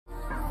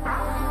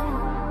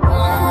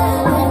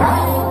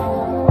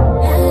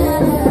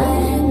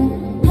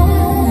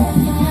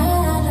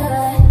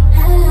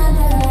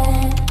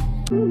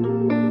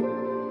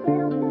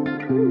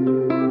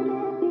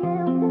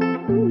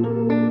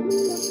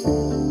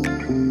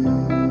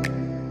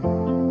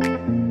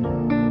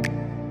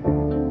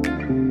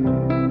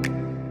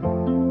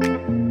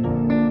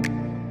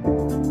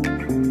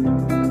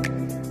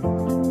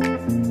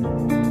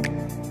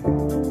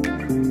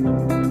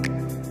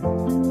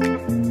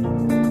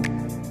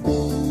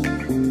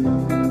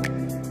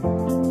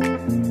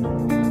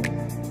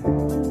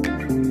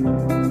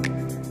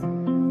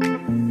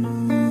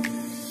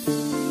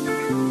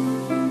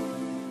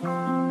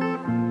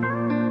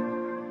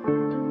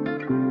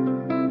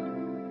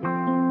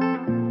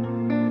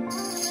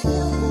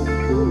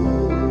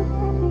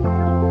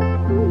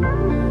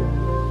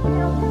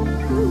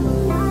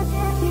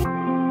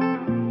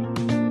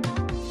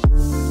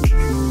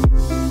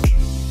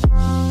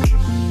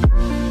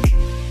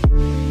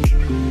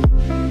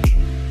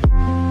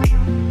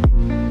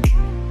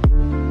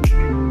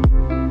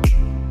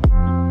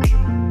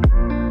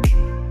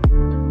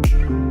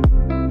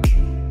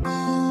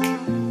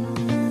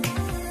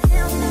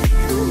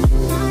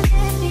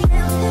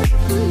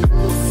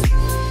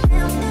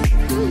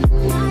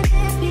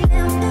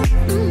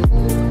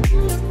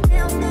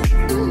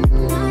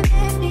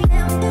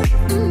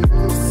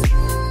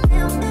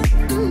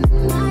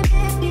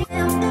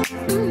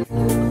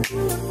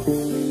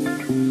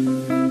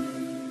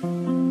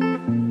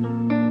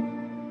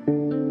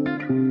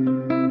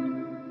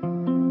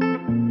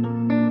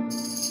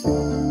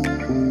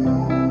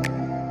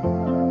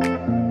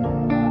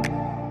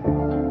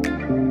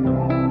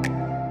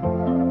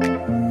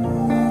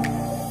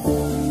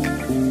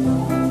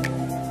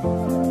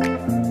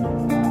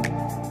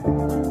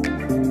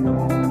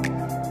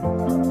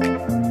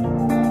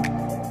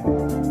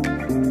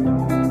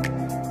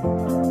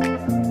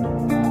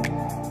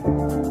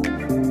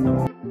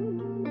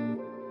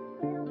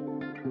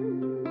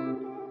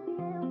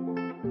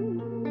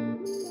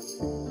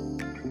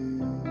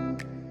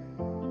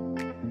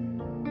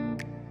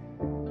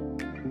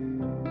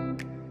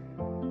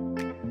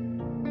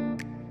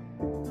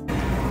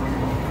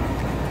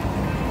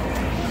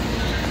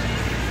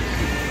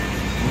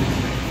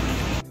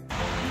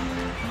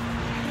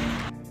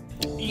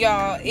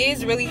y'all,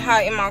 it's really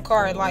hot in my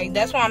car. Like,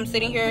 that's why I'm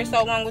sitting here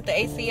so long with the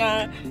AC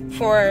on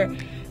before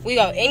we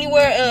go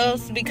anywhere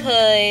else,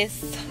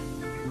 because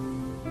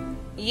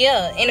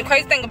yeah. And the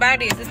crazy thing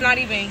about it is it's not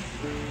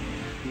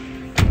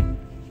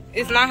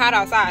hot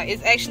outside.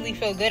 It's actually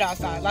feel good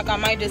outside. Like, I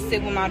might just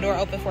sit with my door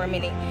open for a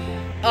minute.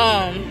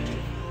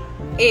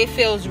 It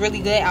feels really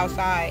good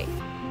outside.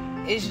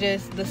 It's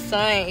just the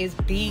sun is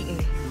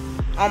beating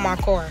on my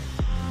car,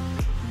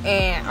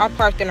 and I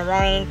parked in the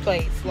wrong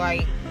place.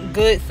 Like,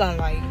 good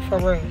sunlight for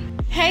real.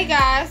 Hey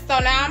guys, so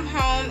now I'm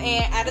home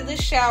and out of the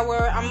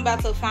shower. I'm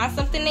about to find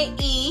something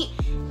to eat,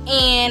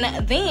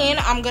 and then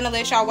I'm gonna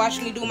let y'all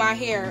watch me do my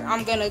hair.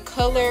 I'm gonna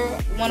color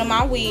one of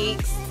my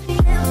wigs.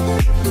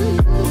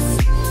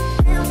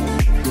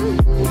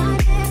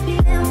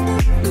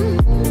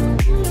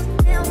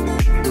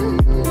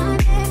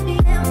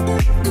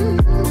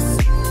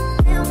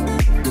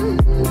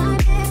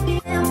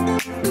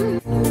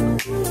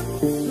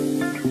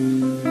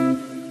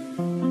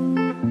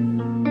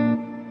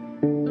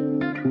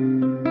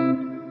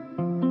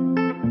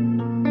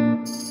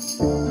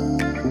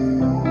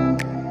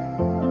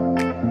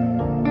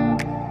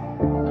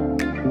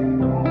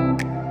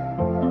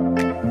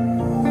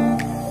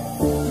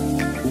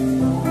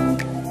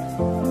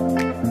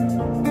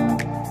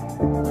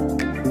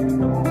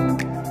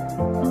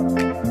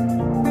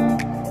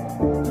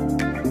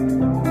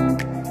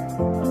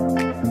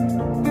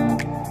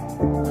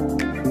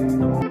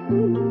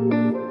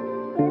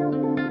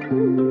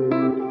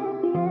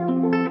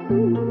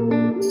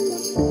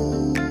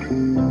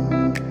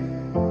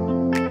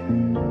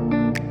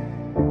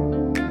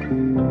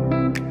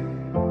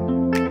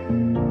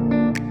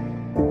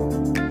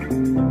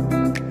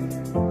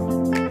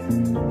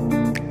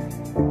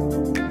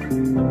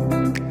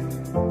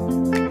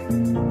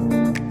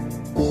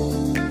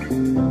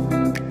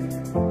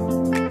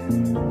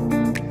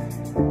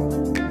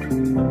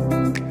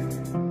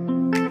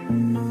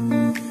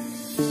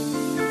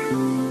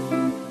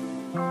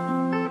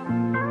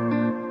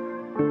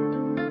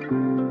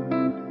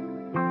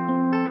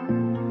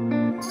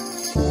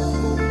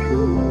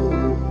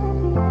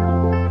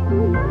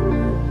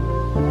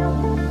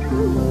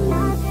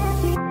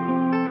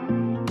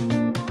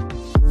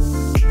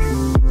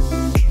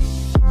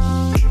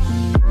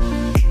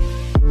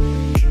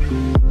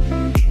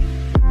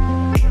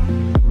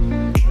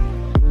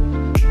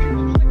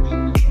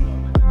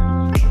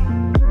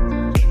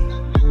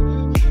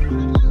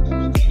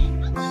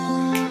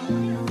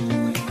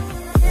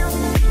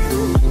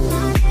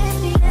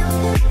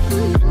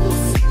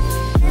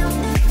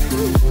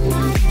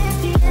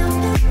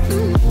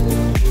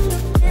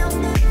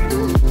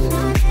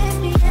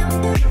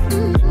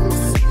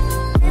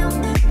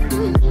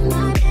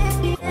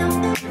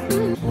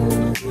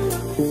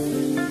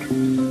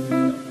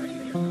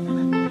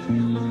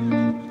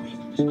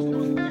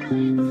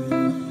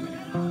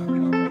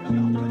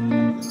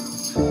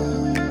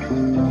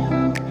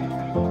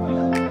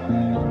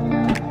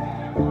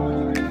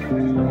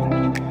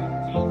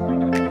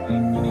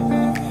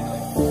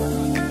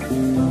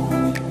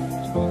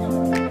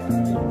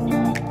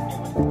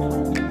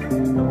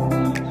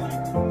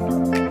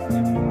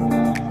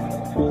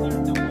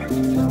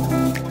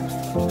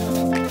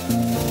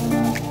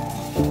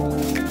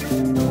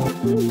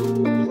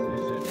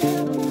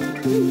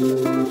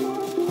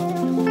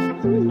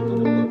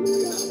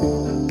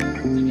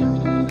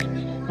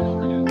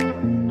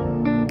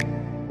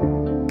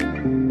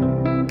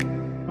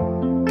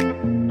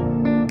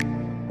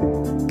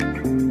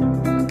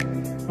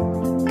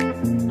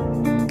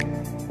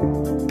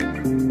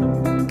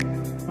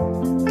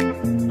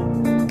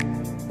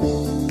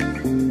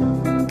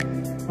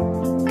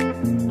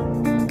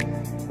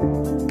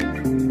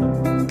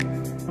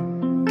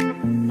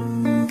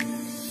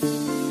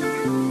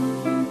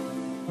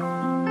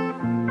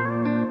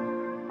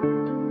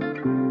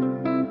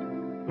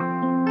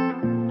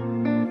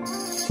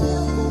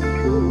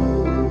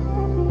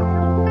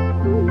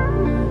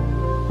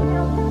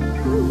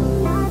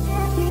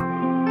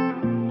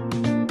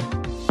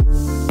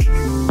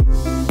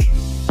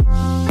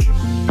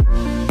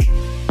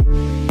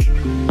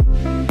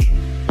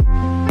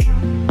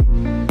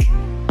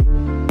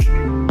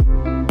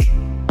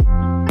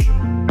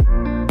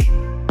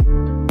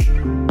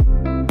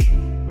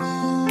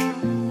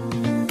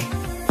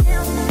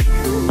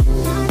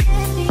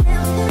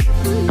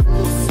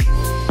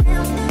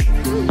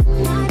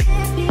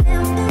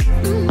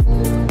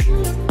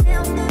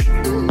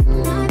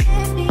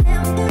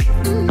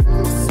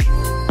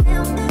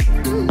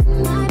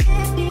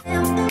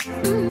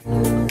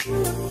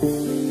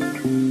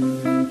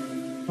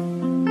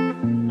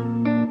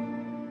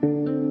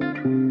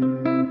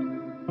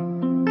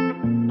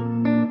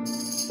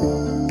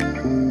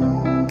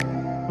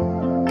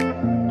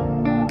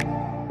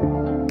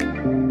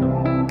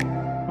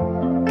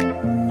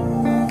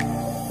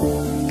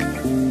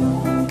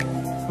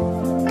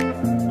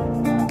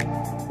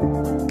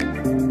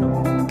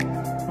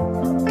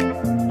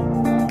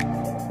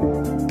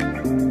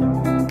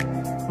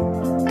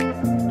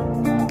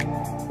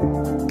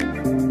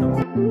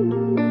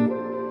 you.